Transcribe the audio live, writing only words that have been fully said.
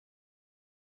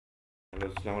Hello,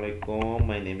 Assalamu alaikum.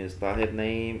 My name is Tahir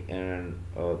Naeem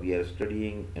and we are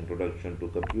studying Introduction to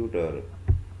Computer.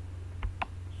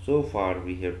 So far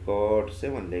we have got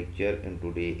 7 lecture and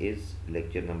today is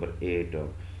lecture number 8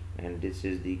 and this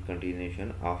is the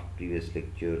continuation of previous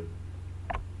lecture.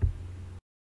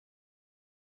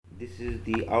 This is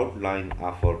the outline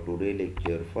of our today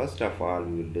lecture. First of all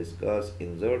we will discuss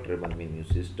insert ribbon menu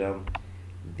system,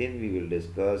 then we will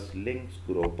discuss links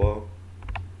group,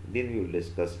 then we will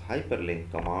discuss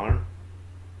hyperlink command,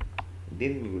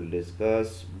 then we will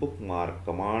discuss bookmark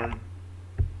command,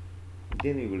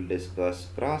 then we will discuss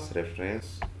cross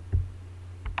reference,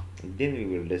 then we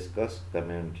will discuss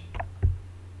comment.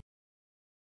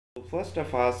 So first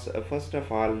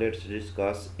of all let's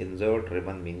discuss insert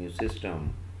ribbon menu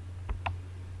system.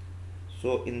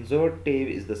 So insert tab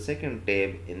is the second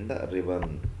tab in the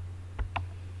ribbon.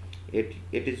 It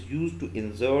is used to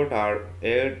insert or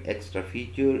add extra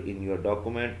feature in your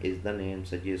document as the name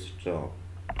suggests.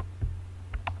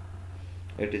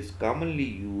 It is commonly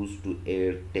used to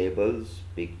add tables,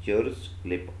 pictures,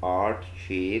 clip art,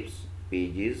 shapes,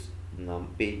 pages,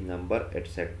 page number,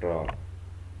 etc.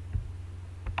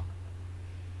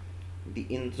 The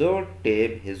insert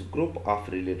tab has group of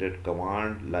related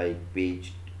command like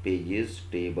pages,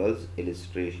 tables,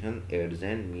 illustration, ads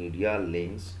and media,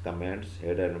 links, comments,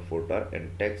 header and footer,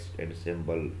 and text and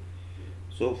symbol.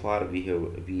 So far we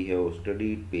have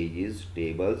studied pages,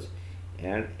 tables,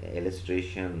 and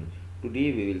illustration.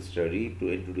 Today we will study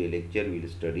in today's lecture we will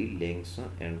study links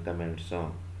and comments.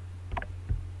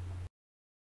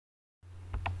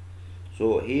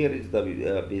 So here is the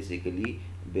basically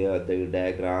the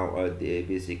diagram or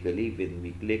basically when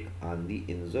we click on the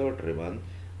insert ribbon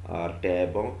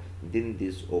tab, then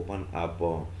this open up.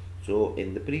 So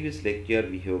in the previous lecture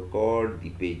we have covered the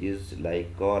pages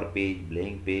like core page,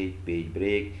 blank page, page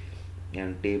break,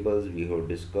 and tables. We have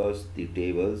discussed the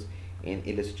tables. In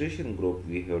illustration group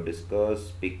we have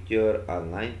discussed picture,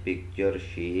 online picture,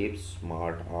 shapes,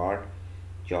 smart art,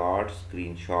 chart,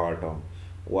 screenshot.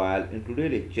 While in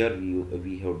today's lecture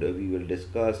we will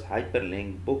discuss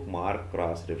hyperlink, bookmark,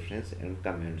 cross reference, and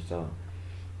comments.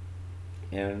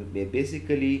 And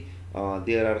basically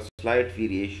there are slight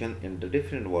variation in the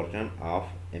different version of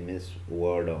MS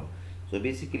Word. So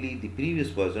basically the previous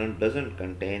version doesn't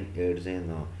contain ads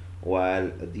in, while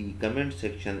the comment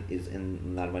section is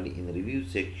in normally in review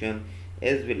section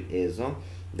as well as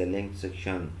the link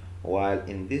section. While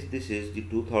in this is the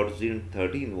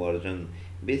 2013 version.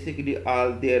 Basically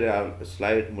all there are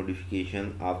slight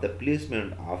modification of the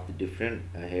placement of the different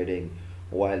heading,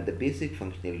 while the basic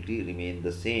functionality remain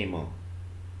the same.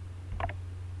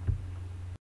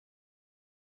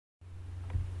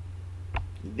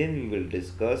 Then we will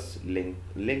discuss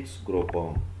links group.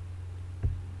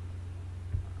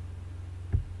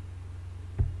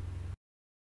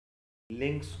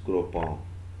 Links group.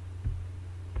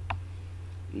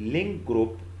 Link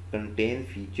group contain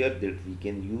feature that we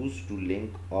can use to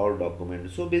link our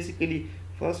document. So basically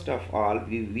first of all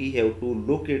we have to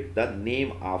look at the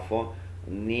name of a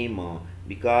name,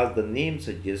 because the name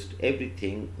suggests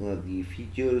everything, the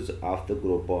features of the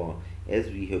group, as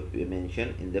we have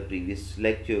mentioned in the previous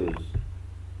lectures.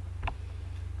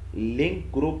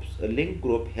 Link group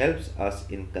helps us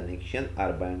in connection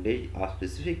or bindage a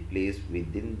specific place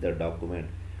within the document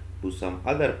to some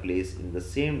other place in the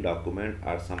same document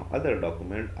or some other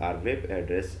document or web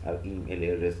address or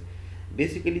email address.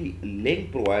 Basically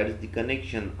link provides the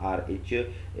connection, or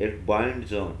it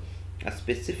binds a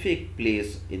specific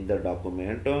place in the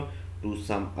document to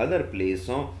some other place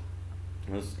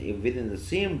within the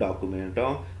same document,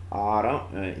 or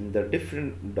in the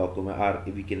different document, or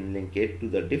we can link it to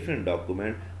the different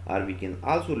document, or we can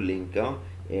also link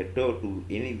it to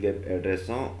any web address,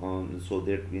 so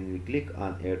that when we click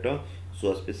on it,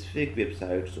 so a specific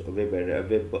website, so web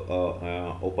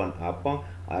open up,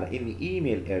 or any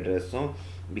email address,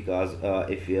 because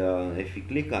if we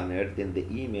click on it, then the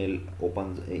email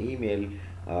opens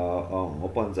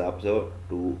up, so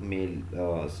to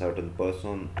mail certain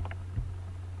person.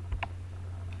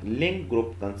 Link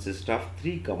group consists of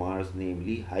three commands,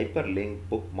 namely hyperlink,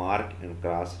 bookmark, and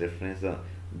cross reference.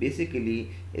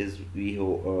 Basically, is we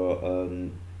have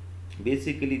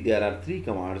basically there are three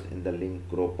commands in the link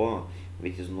group,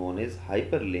 which is known as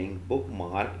hyperlink,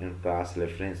 bookmark, and cross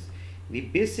reference. The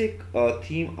basic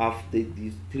theme of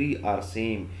these three are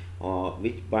same,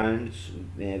 which binds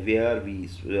where we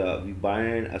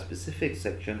bind a specific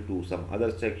section to some other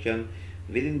section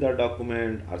within the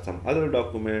document or some other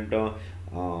document.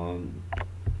 Um,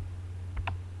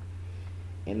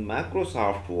 in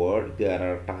Microsoft Word, there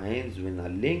are times when a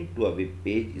link to a web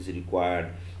page is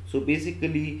required. So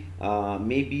basically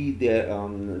maybe there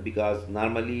because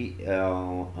normally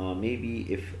maybe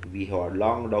if we have a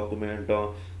long document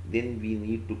then we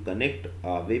need to connect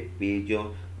a web page,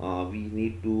 we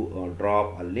need to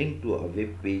drop a link to a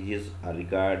web pages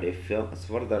regard if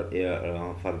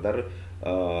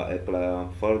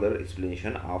further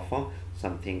explanation of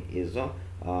something is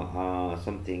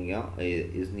something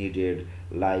is needed,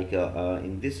 like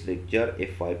in this lecture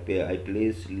if I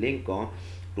place link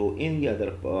to any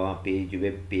other web page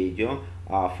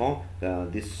of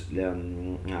this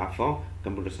of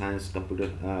computer science,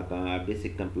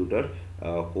 basic computer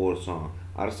course,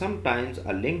 or sometimes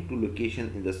a link to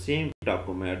location in the same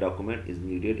document is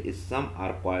needed, is some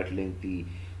are quite lengthy.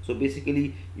 So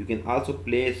basically you can also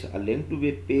place a link to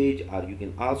web page, or you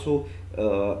can also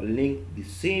link the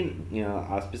same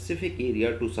a specific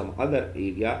area to some other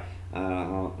area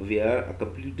where a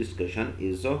complete discussion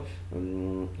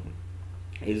um,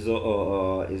 is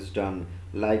done.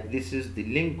 Like this is the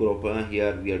link group,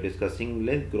 here we are discussing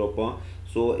link group,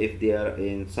 so if they are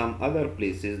in some other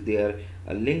places their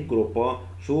link group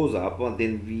shows up,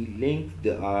 then we link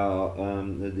the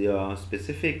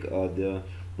specific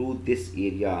to this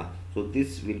area, so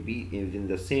this will be in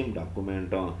the same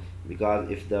document, because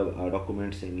if the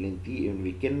documents in lengthy and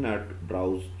we cannot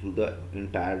browse through the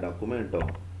entire document.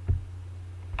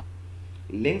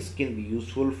 Links can be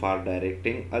useful for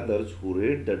directing others who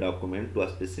read the document to a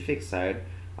specific site,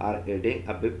 or adding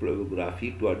a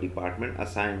bibliography to a department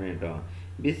assignment.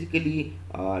 Basically,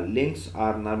 links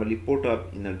are normally put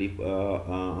up in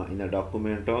a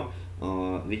document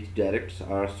which directs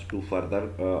us to for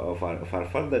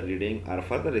further reading or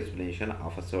further explanation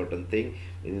of a certain thing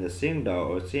in the same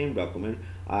document,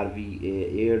 or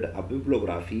we add a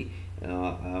bibliography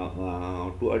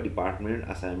to a department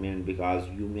assignment, because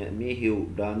you may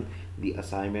have done the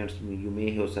assignments, you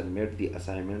may have submit the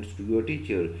assignments to your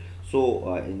teacher.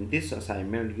 So in this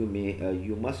assignment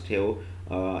you must have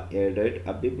added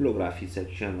a bibliography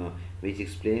section which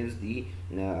explains the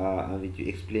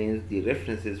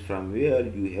references from where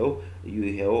you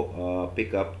have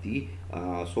pick up the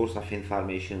source of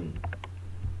information.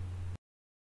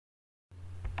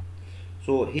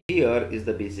 So here is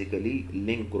the basically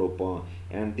link group,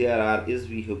 and there are, as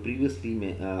we have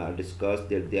previously discussed,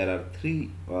 that there are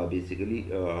three basically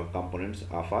components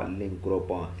of a link group.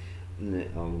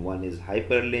 One is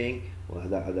hyperlink,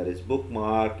 the other is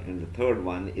bookmark, and the third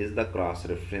one is the cross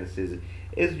references.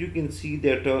 As you can see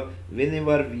that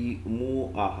whenever we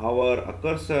move hover a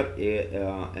cursor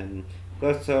and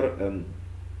cursor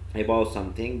about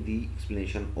something, the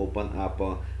explanation open up,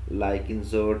 like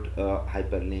insert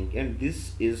hyperlink, and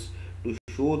this is to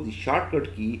show the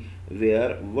shortcut key,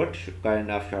 where what kind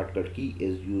of shortcut key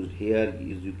is used. Here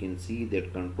is you can see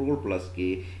that control plus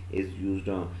K is used.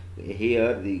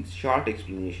 Here the short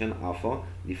explanation of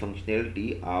the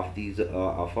functionality of these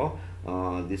of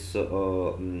this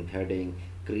heading: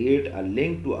 create a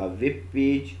link to a web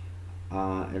page,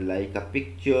 like a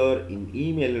picture, in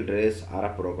email address, or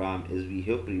a program, as we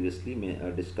have previously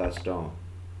discussed.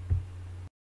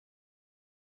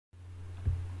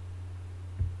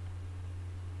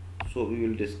 So we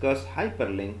will discuss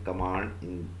hyperlink command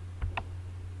in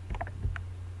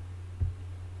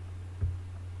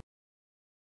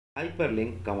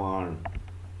hyperlink command.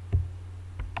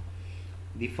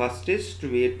 The fastest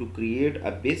way to create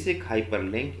a basic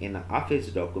hyperlink in an Office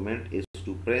document is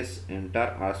to press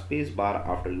enter or space bar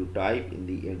after you type in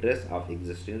the address of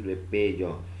existing web page.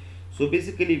 So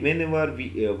basically whenever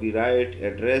we write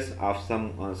address of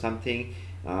something,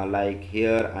 like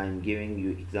here I am giving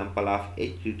you example of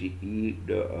http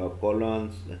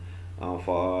colons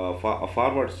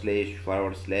forward slash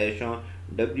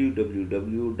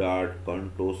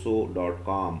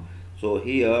www.contoso.com. So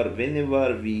here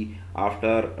whenever we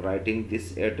after writing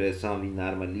this address, we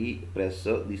normally press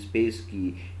the space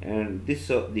key, and this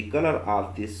the color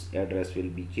of this address will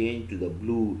be changed to the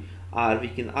blue. Or we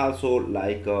can also,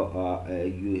 like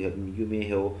you may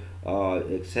have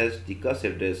access the cus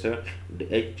address, the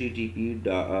http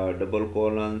double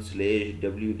colon slash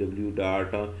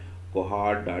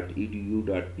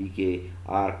www.cohort.edu.pk,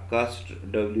 or cust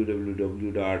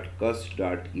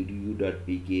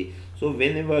www.cust.edu.pk. So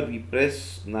whenever we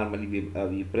press, normally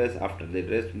we press after the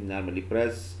address, we normally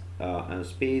press and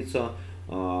space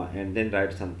and then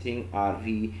write something, or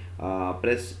we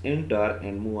press enter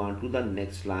and move on to the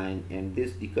next line, and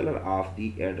this the color of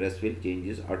the address will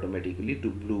changes automatically to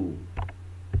blue.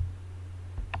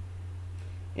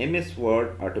 MS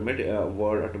Word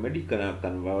automatically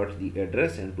converts the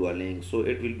address into a link, so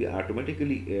it will be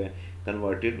automatically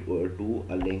converted to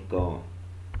a link.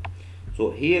 So So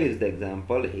here is the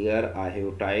example. Here I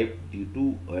have typed the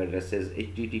two addresses,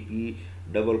 http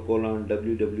double colon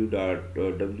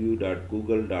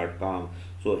www.google.com.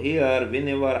 So here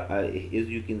whenever as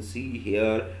you can see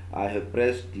here, I have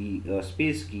pressed the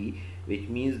space key, which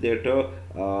means that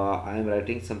I am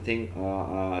writing something,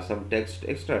 some text,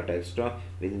 extra text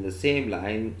within the same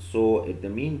line. So at the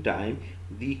meantime,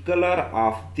 the color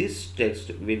of this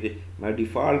text with my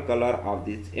default color of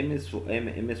this MS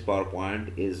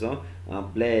PowerPoint is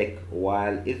black,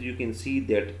 while as you can see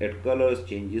that it colors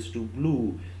changes to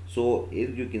blue. So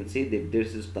as you can see that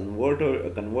this is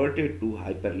converted to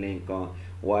hyperlink,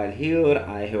 while here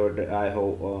I have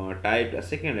typed a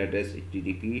second address,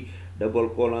 http double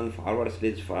colon forward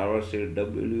slash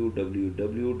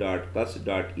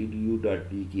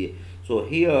www.cus.edu.bk. So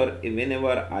here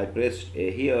whenever I press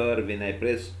when I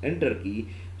press enter key,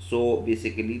 so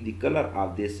basically the color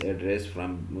of this address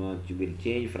from will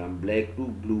change from black to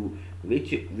blue,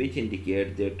 which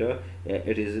indicates that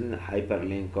it is in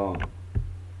hyperlink.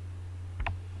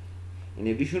 In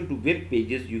addition to web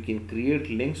pages, you can create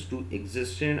links to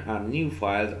existing or new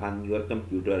files on your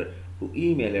computer, to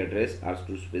email address or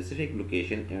to specific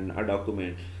location in a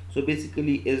document. So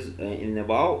basically is in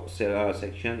above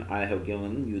section I have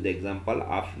given you the example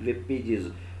of web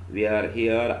pages, where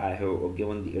here I have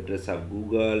given the address of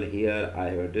Google, here I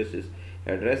have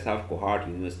address of Cohort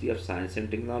University of Science and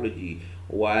Technology.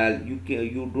 While you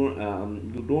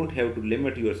don't have to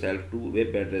limit yourself to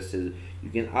web addresses, you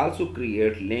can also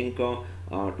create link to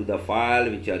the file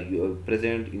which are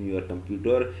present in your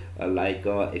computer, like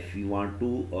if you want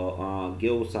to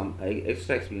give some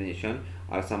extra explanation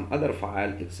or some other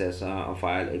file access,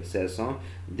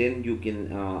 then you can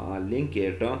link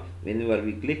it. Whenever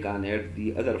we click on it,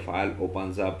 the other file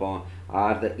opens up, or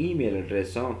the email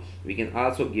address, we can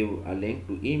also give a link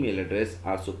to email address,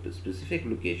 also specific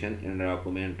location in the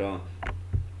document.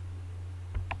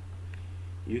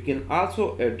 You can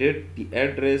also edit the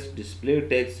address, display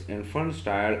text, and font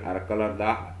style or color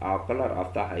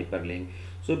of the hyperlink.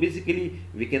 So basically,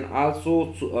 we can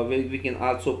also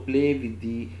play with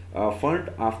the font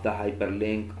of the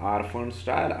hyperlink or font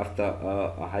style of the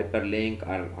hyperlink,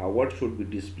 or what should be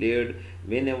displayed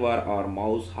whenever our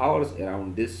mouse hovers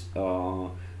around this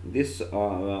link,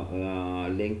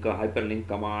 hyperlink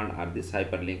command, or this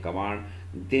hyperlink command.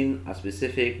 Then a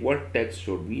specific what text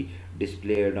should be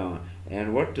displayed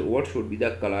and what should be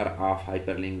the color of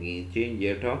hyperlink. Change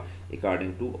it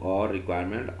according to our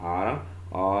requirement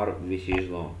or wishes.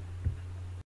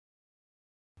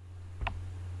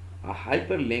 A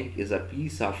hyperlink is a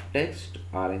piece of text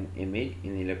or an image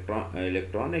in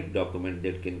electronic document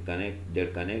that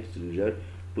connects user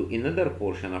to another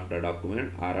portion of the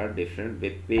document or a different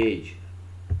web page.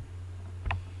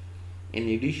 In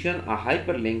addition, a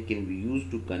hyperlink can be used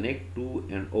to connect to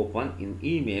and open an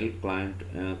email client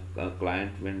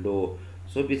window.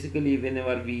 So basically,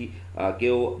 whenever we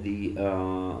give the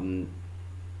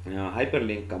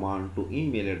hyperlink command to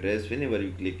email address, whenever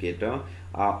you click it,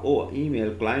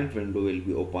 email client window will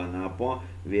be open up,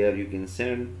 where you can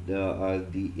send the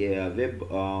web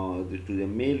to the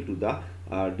mail to the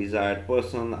desired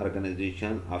person,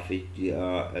 organization of which the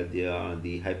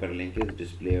hyperlink is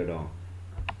displayed on.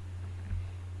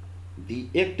 The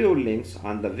active links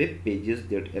on the web pages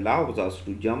that allows us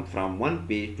to jump from one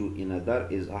page to another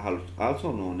is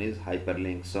also known as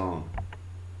hyperlinks.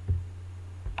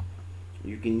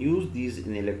 You can use these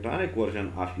in electronic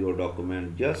version of your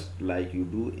document, just like you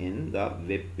do in the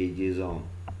web pages.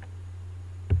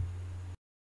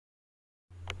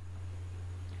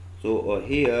 So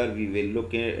here we will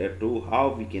look at to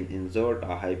how we can insert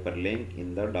a hyperlink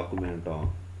in the document.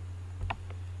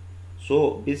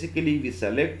 So basically we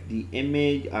select the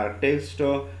image or text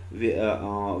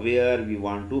where we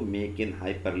want to make an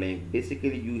hyperlink.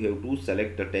 Basically you have to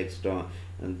select the text,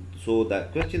 and so the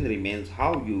question remains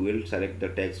how you will select the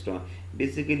text.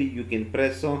 Basically you can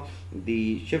press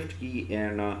the shift key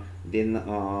and then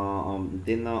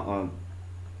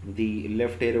the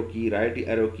left arrow key, right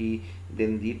arrow key,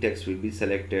 then the text will be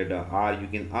selected, or you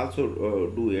can also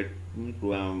do it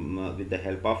with the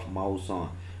help of mouse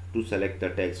to select the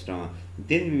text. Then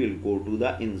we will go to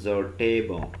the insert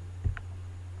tab.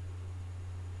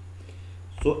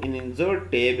 So in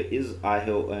insert tab is I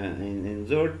have in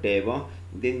insert tab,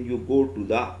 then you go to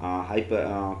the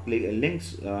click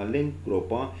links link group,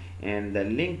 and the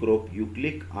link group you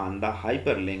click on the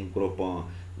hyperlink group.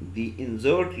 The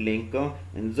insert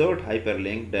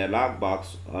hyperlink dialog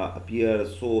box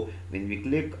appears. So when we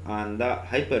click on the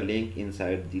hyperlink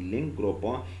inside the link group,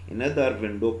 another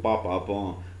window pop up.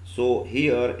 So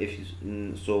here,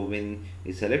 so when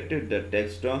we selected the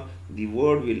text, the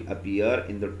word will appear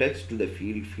in the text to the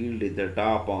field at the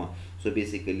top. So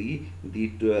basically,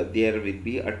 there will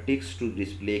be a text to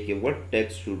display. Okay, what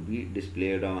text should be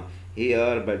displayed?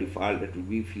 Here by default it will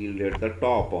be field at the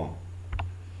top.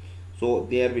 So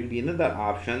there will be another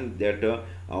option that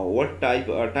what type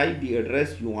the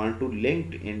address you want to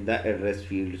link in the address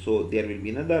field. So there will be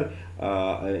another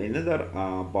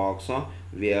box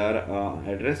where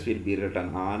address will be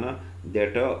written on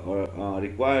that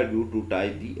require you to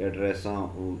type the address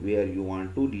where you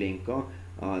want to link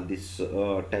this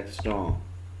text. You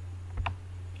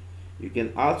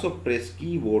can also press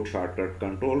keyboard shortcut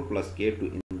Ctrl plus K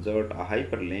to insert a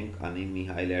hyperlink on any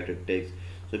highlighted text.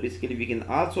 So basically we can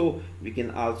also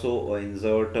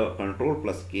insert Ctrl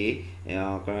plus K,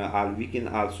 or we can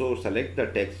also select the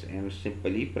text and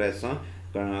simply press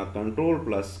Ctrl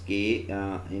plus K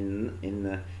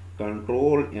in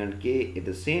Control and K at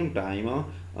the same time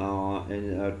to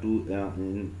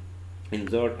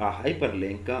insert a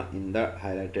hyperlink in the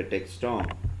highlighted text.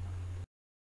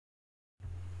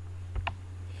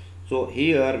 So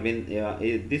here when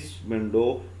this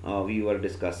window we were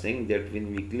discussing that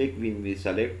when we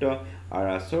select a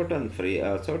certain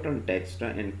text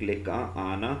and click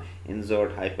on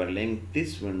insert hyperlink,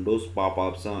 this windows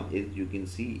pop-ups as you can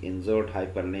see insert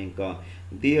hyperlink.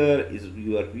 There is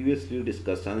you are previously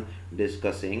discussing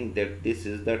that this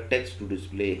is the text to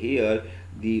display. Here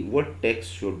the what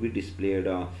text should be displayed,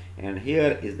 and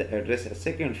here is the address, a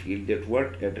second field, that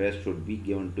what address should be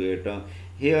given to it.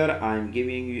 Here I am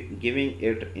giving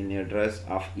it an address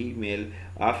of email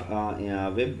of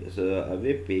a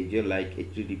web page like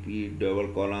http://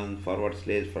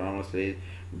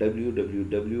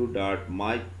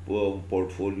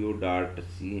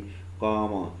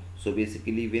 www.myportfolio.com. So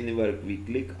basically whenever we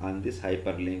click on this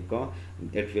hyperlink,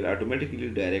 it will automatically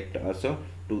direct us to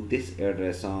this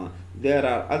address. There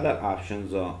are other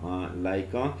options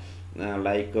like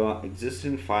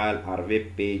existing file or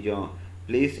web page,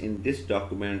 place in this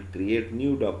document, create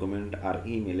new document or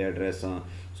email address. So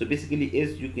basically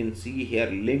as you can see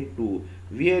here, link to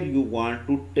where you want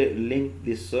to link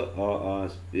this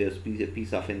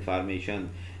piece of information.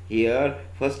 Here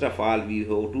first of all we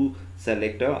have to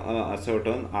select a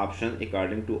certain option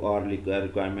according to our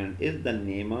requirement. Is the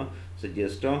name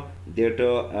suggest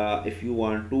that if you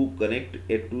want to connect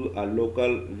it to a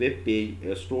local web page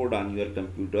stored on your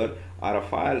computer or a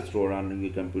file stored on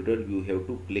your computer, you have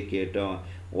to click it.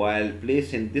 While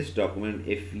place in this document,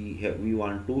 if we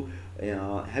want to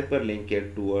hyperlink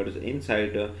it towards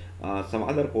inside some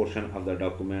other portion of the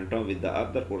document with the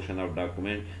other portion of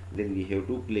document, then we have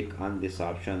to click on this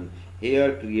option.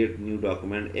 Here create new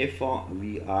document. If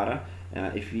we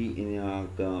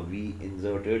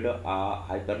inserted a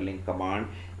hyperlink command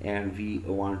and we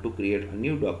want to create a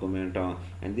new document,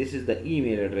 and this is the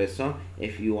email address.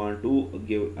 If you want to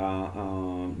give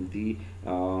the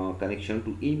connection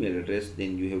to email address,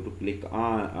 then you have to click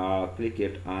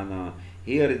it on.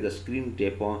 Here is the screen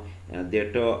tap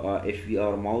that if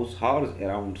our mouse hovers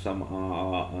around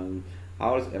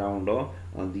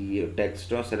the text,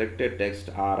 selected text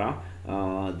or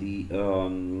the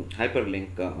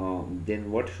hyperlink,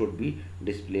 then what should be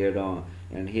displayed.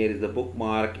 And here is the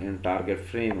bookmark and target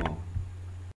frame.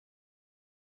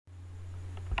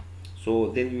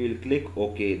 So then we will click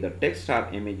OK. The text or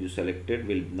image you selected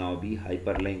will now be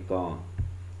hyperlink.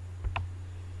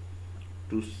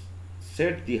 To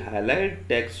set the highlighted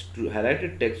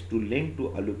text to link to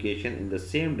a location in the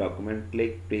same document,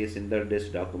 click place in this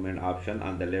document option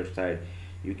on the left side.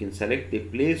 You can select the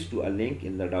place to a link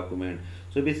in the document.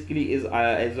 So basically as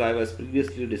I was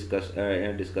previously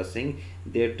discussing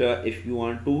that if you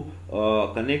want to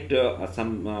connect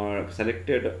some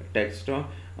selected text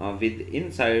within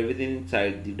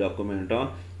inside the document,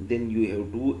 then you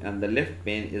have to, and the left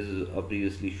pane is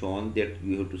previously shown that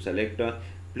you have to select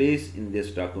place in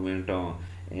this document,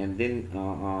 and then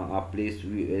a place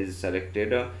is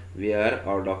selected where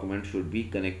our document should be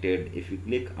connected. If you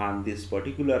click on this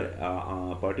particular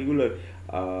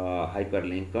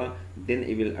hyperlink, then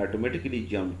it will automatically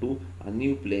jump to a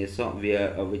new place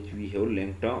where which we have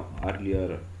linked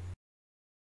earlier.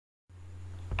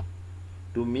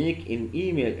 To make an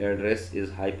email address is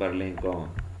hyperlink.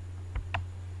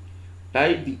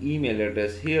 Type the email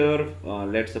address here.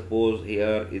 Let's suppose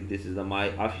here this is my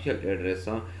official address.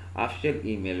 Official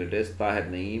email address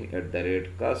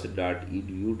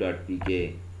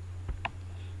tahirnaeem@cus.edu.pk.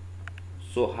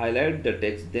 So highlight the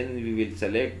text, then we will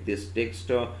select this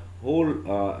text whole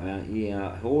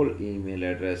email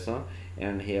address,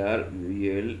 and here we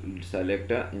will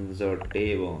select insert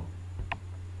tab.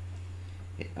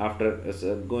 After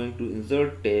going to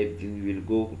insert tab, then we will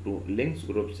go to links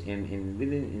groups, and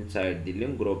within inside the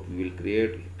link group we will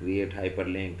create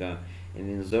hyperlink, and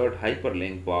insert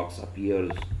hyperlink box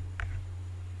appears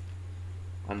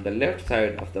on the left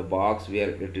side of the box where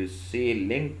it is say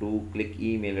link to. Click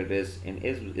email address, and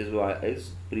as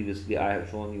previously I have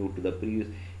shown you to the previous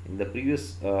in the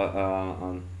previous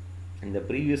in the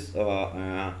previous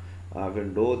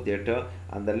window, that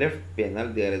on the left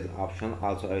panel there is option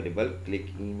also available, click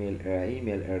email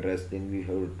address, then we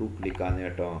have to click on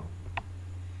it,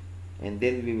 and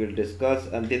then we will discuss,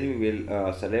 and then we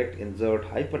will select insert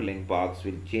hyperlink box,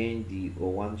 will change the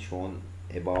one shown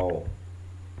above.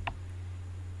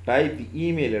 Type the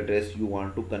email address you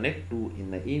want to connect to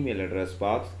in the email address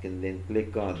box, and then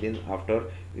click then after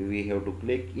we have to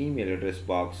click email address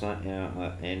box,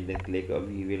 and then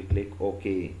we will click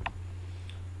OK.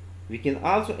 We can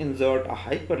also insert a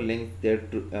hyperlink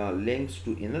that links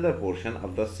to another portion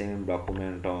of the same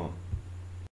document.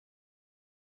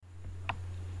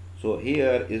 So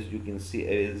here is, you can see,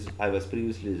 as I was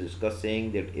previously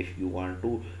discussing, that if you want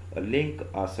to link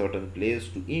a certain place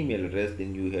to email address,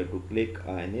 then you have to click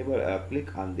enable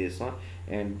click on this,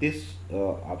 and this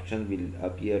option will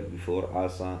appear before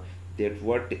us, that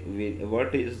what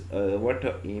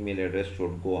email address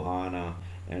should go on,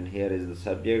 and here is the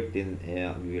subject, then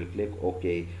we will click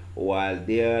OK. While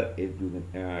there, if you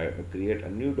can create a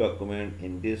new document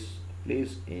in this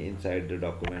place inside the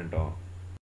document.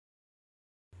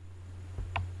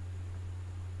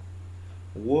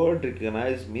 Word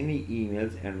recognizes many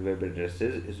emails and web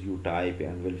addresses as you type,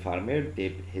 and will format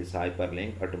his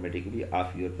hyperlink automatically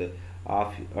after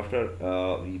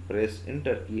we press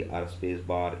enter key or space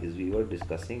bar, as we were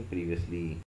discussing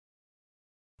previously.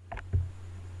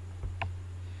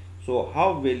 So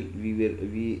how will we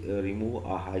remove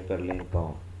a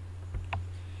hyperlink?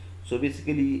 So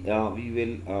basically we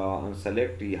will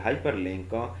select the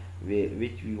hyperlink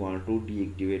which we want to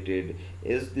deactivate it.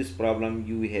 Is this problem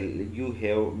you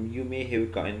may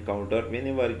have encountered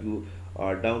whenever you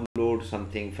download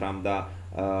something from the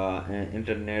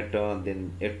internet,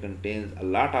 then it contains a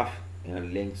lot of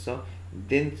links,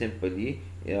 then simply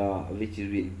which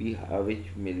will be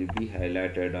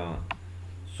highlighted.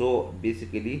 So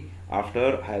basically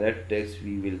after highlight text,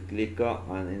 we will click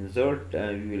on insert,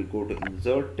 we will go to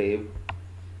insert tab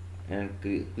and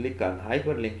click on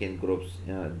hyperlink in groups,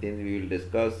 then we will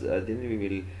discuss, then we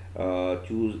will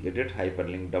choose edit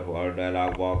hyperlink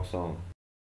dialog box.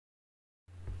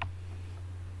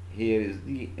 Here is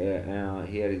the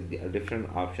different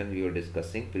option we were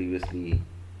discussing previously.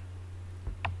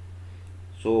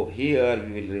 So here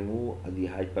we will remove the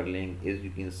hyperlink. As you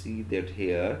can see that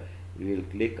here we will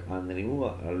click on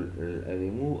remove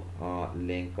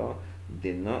link,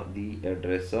 then the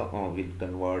address will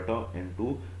convert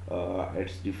into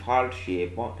its default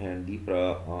shape, and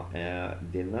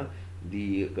then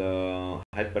the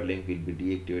hyperlink will be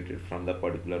deactivated from the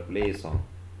particular place.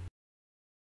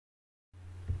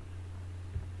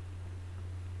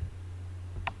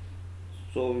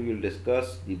 So we will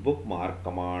discuss the bookmark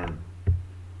command.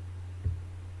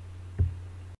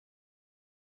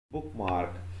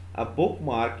 Bookmark. A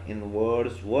bookmark in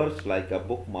words like a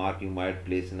bookmark you might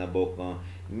place in a book.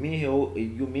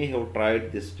 You may have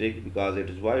tried this trick because it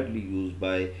is widely used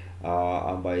by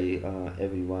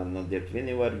everyone. That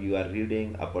whenever you are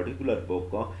reading a particular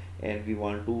book, and we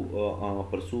want to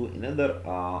pursue another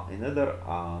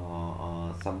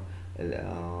some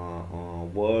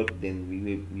work, then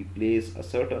we place a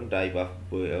certain type of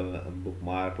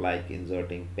bookmark, like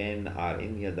inserting pen or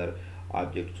any other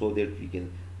object, so that we can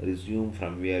resume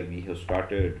from where we have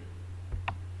started.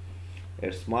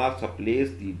 It marks a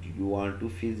place that you want to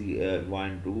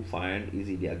find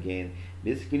easily again.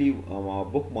 Basically, a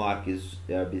bookmark is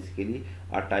basically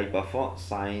a type of a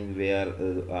sign where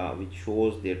which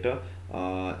shows that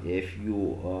if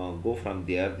you go from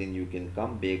there, then you can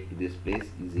come back to this place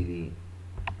easily.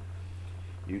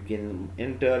 You can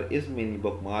enter as many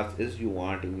bookmarks as you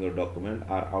want in your document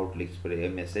or Outlook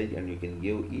message, and you can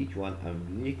give each one a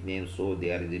unique name so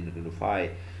they are easy to identify.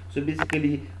 So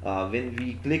basically, when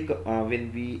we click,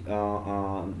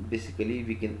 basically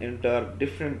we can enter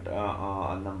different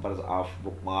numbers of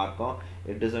bookmark.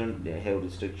 It doesn't have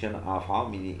restriction of how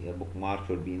many bookmarks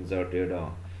should be inserted,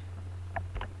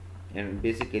 and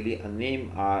basically a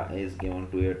name is given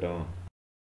to it.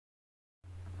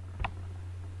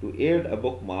 To add a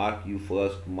bookmark, you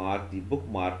first mark the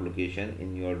bookmark location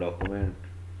in your document.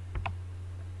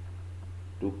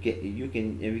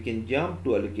 We can jump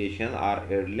to a location or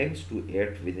add links to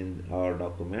it within our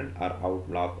document or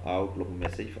Outlook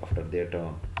message after that.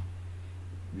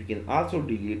 We can also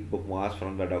delete bookmarks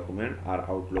from the document or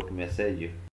Outlook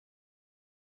message.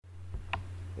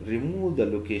 Remove the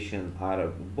location or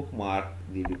bookmark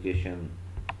the location.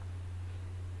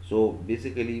 So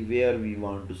basically where we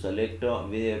want to select,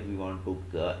 where we want to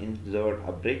insert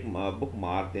a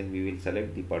bookmark, then we will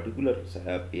select the particular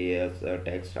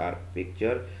text or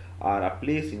picture or a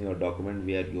place in your document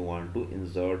where you want to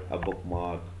insert a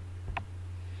bookmark.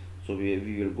 So we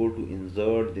will go to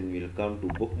insert, then we will come to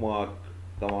bookmark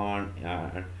command,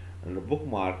 and the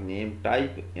bookmark name,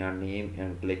 type your name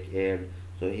and click add.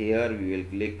 So here we will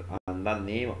click on the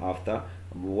name of the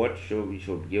what should we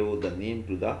should give the name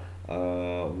to the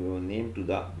name to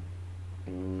the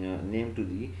name to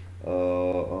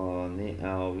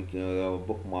the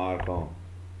bookmark.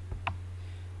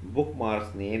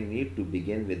 Bookmark's name need to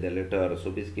begin with the letter.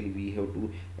 So basically we have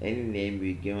to, any name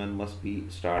we given must be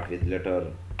start with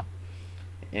letter.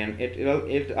 And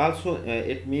it also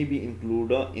it may be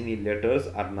include any letters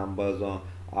or numbers,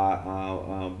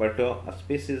 but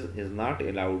spaces is not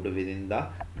allowed within the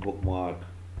bookmark.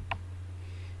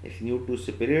 If you need to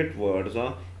separate words,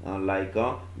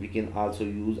 we can also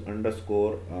use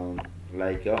underscore,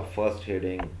 like a first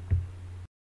heading.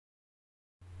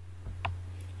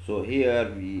 So here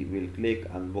we will click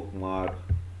on bookmark.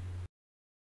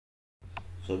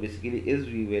 So basically is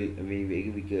we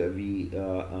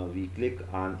click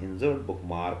on insert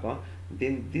bookmark,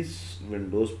 then this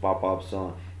windows pop-ups.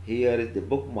 Here is the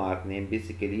bookmark name,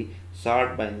 basically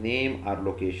sort by name or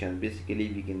location.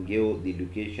 Basically we can give the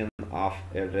location of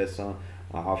address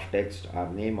of text or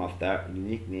name of that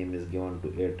unique name is given to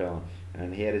it,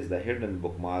 and here is the hidden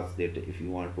bookmarks, that if you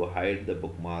want to hide the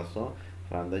bookmarks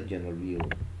from the general view.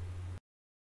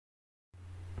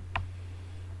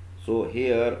 So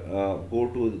here go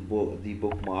to the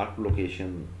bookmark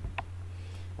location.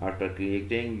 After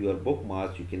creating your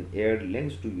bookmarks, you can add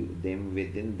links to them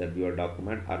within your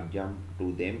document or jump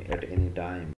to them at any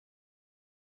time.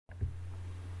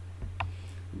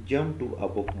 Jump to a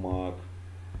bookmark.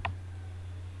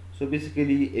 So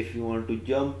basically if you want to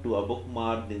jump to a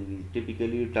bookmark, then we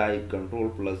typically type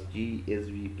Ctrl+G,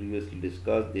 as we previously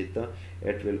discussed it.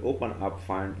 It will open up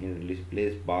find in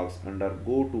replace box. Under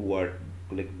go to what,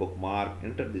 click bookmark,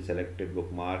 enter the selected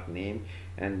bookmark name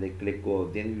and then click go.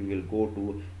 Then we will go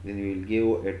to, then we will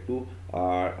give it to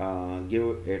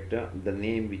give it the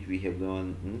name which we have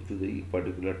given to the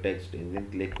particular text, and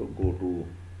then click go to.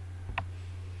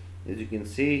 As you can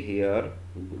see here,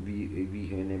 we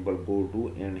enable go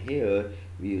to, and here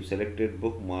we have selected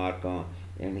bookmark,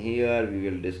 and here we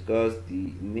will discuss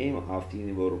the name of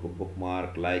the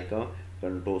bookmark, like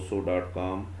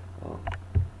contoso.com,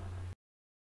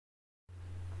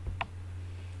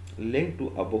 link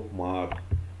to a bookmark.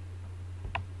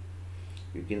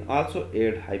 You can also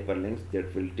add hyperlinks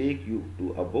that will take you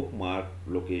to a bookmark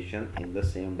location in the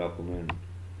same document.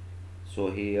 So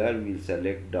here we will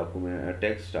select document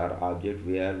text or object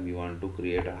where we want to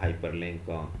create a hyperlink.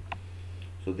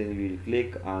 So then we will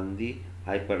click on the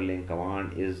hyperlink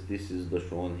command. This is the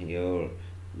shown here,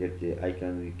 that the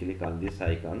icon, we click on this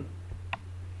icon.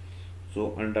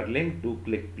 So under link to,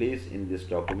 click place in this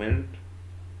document.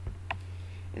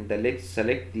 In the link,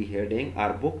 select the heading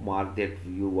or bookmark that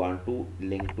you want to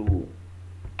link to.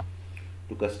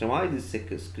 To customize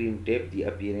this screen, tap the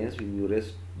appearance when you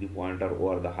rest the pointer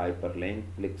over the hyperlink.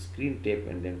 Click screen tap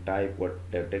and then type what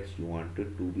the text you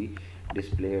wanted to be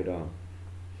displayed on.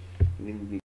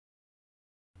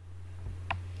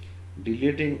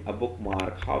 Deleting a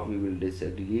bookmark. How we will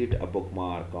delete a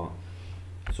bookmark?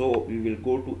 So we will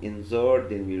go to insert,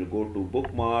 then we will go to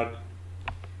bookmark,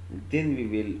 then we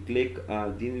will click,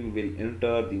 then we will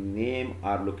enter the name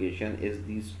or location, as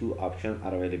these two options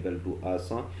are available to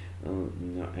us,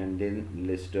 and then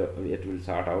list it will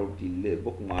sort out the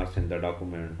bookmarks in the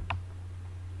document.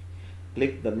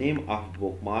 Click the name of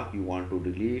bookmark you want to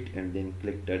delete and then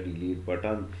click the delete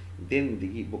button. Then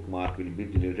the bookmark will be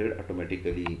deleted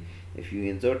automatically. If you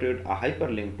inserted a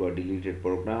hyperlink to a deleted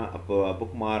program, a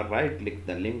bookmark, right click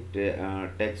the linked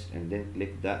text and then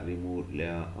click the remove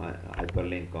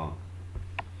hyperlink.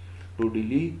 To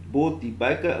delete both the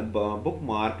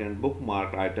bookmark and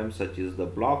bookmarked items, such as the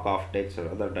block of text or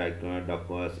other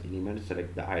elements,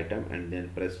 select the item and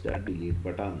then press the delete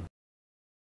button.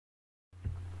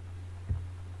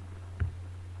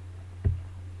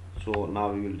 So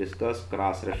now we will discuss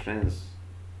cross-reference.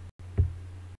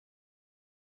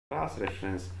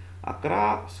 Cross-reference. A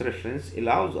cross-reference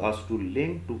allows us to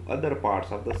link to other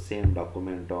parts of the same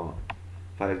document.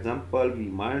 For example, we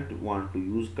might want to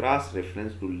use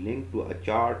cross-reference to link to a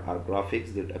chart or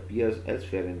graphics that appears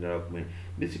elsewhere in the document.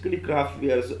 Basically,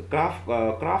 cross-reference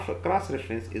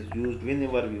is used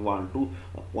whenever we want to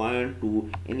point to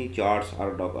any charts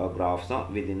or graphs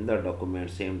within the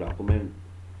document, same document.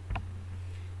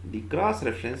 The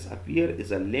cross-reference appear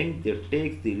is a link that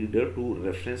takes the reader to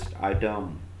referenced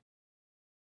item.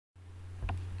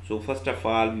 So first of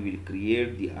all, we will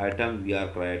create the item we are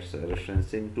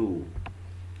referencing to.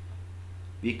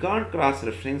 We can't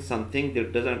cross-reference something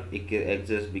that doesn't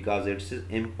exist because it's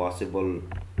impossible.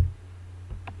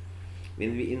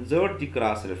 When we insert the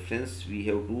cross-reference, we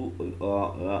have to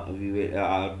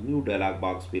our new dialog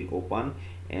box will open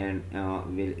and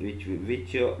which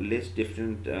lists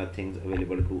different things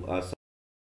available to us.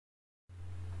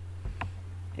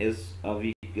 As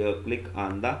we click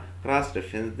on the cross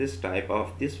reference,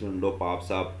 this window pops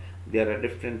up. There are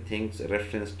different things,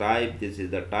 reference type, this is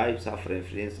the types of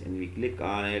reference, and we click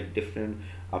on it, different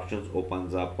options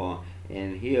opens up,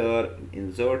 and here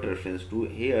insert reference to,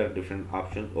 here different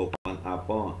options open up,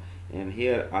 and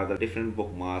here are the different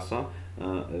bookmarks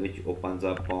which opens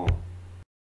up.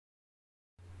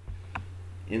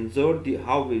 Insert the,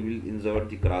 how we will insert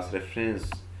the cross reference.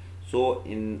 So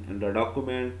in the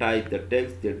document, type the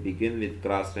text that begin with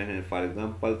cross reference. For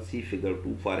example, see figure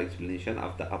 2 for explanation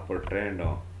of the upper trend.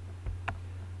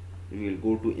 We will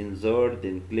go to insert,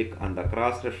 then click on the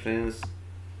cross reference.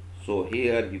 So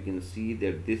here you can see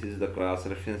that this is the cross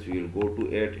reference. We will go to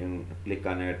it and click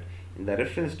on it. In the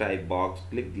reference type box,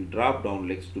 click the drop down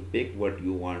links to pick what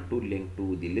you want to link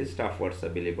to. The list of what's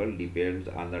available depends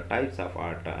on the types of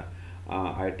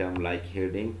item like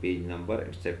heading, page number,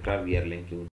 etc. we are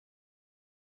linking.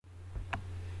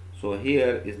 So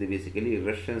here is the basically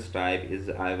reference type, is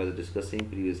I was discussing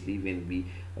previously. When we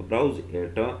browse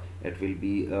it, it will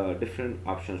be different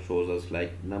options shows us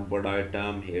like numbered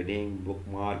item, heading,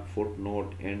 bookmark,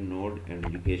 footnote, endnote, and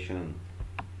education.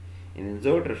 In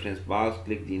insert reference box,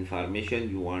 click the information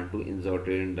you want to insert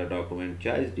in the document.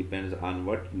 Choice depends on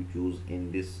what you choose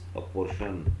in this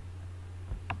portion.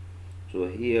 So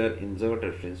here insert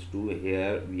reference to,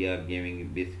 here we are giving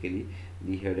basically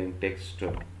the heading text.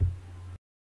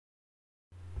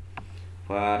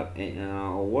 For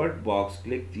a word box,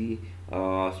 click the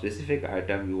specific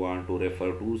item you want to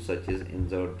refer to, such as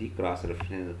insert the cross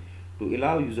reference. To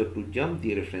allow user to jump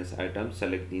the reference item,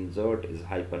 select the insert is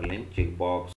hyperlink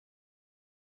checkbox.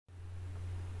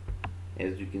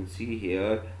 As you can see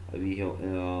here, we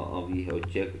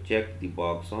have checked the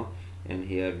box, and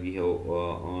here we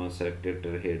have selected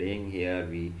heading. Here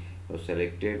we have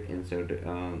selected insert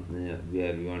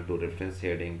where we want to reference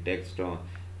heading text.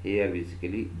 Here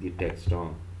basically the text.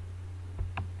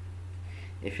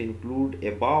 If include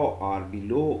above or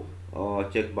below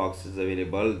checkbox is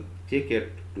available, check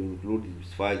it to include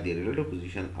specify the relative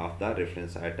position of the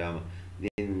reference item.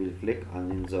 Then we will click on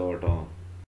insert.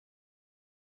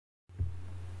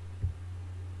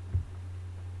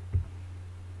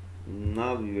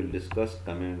 Now we will discuss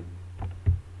comments.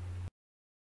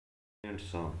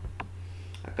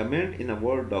 A comment in a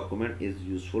Word document is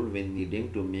useful when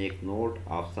needing to make note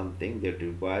of something that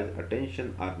requires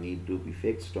attention or need to be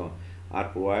fixed, or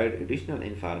provide additional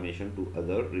information to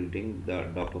other reading the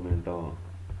document.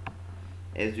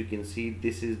 As you can see,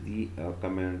 this is the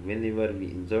comment. Whenever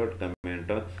we insert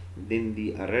comment, then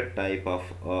the red type of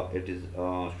it is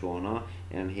shown,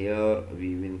 and here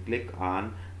we will click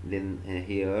on, then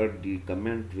here the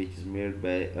comment which is made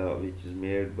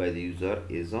by the user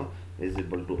is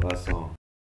visible to us.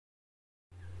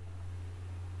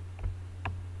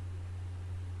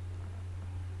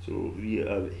 So we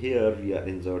are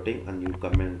inserting a new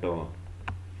comment.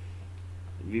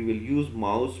 We will use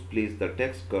mouse, place the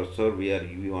text cursor where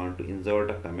you want to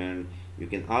insert a comment. You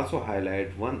can also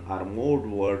highlight one or more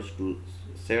words to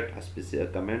set a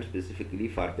specific comment specifically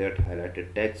for that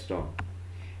highlighted text.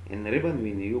 In ribbon,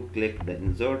 when you click the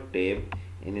insert tab,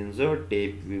 in insert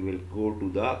tab we will go to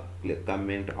the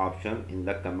comment option in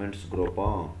the comments group.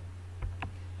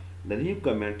 The new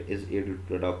comment is added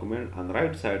to the document. On the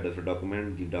right side of the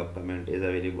document, the document is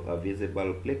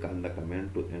visible. Click on the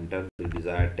comment to enter the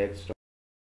desired text.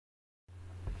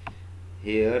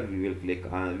 Here we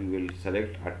will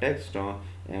select a text,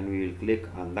 and we will click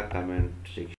on the comment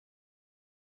section.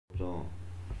 So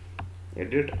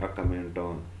edit a comment.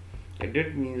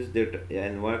 Edit means that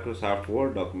in Microsoft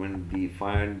Word document,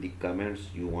 define the comments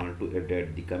you want to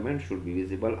edit. The comment should be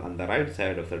visible on the right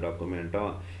side of the document.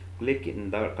 Click in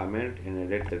the comment and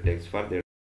edit the text further.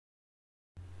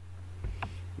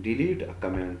 Delete a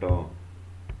comment.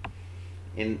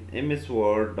 In MS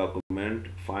Word document,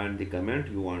 find the comment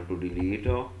you want to delete.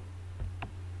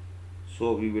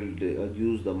 So we will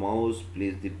use the mouse,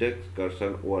 place the text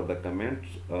cursor over the comments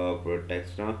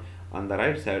text on the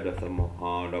right side of the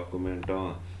document.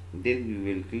 Then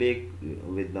we will click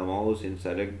with the mouse and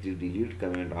select the delete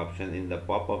comment option in the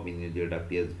pop-up menu that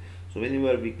appears. So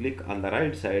whenever we click on the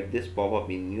right side, this pop-up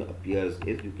menu appears.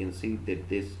 As you can see that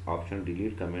this option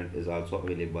delete comment is also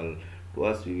available to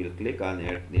us. We will click on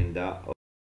it in the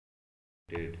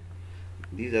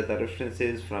these are the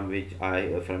references from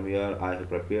where I have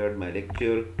prepared my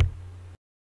lecture.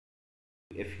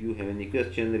 If you have any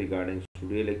question regarding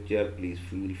studio lecture, please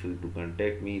feel free to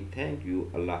contact me. Thank you.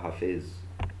 Allah Hafiz.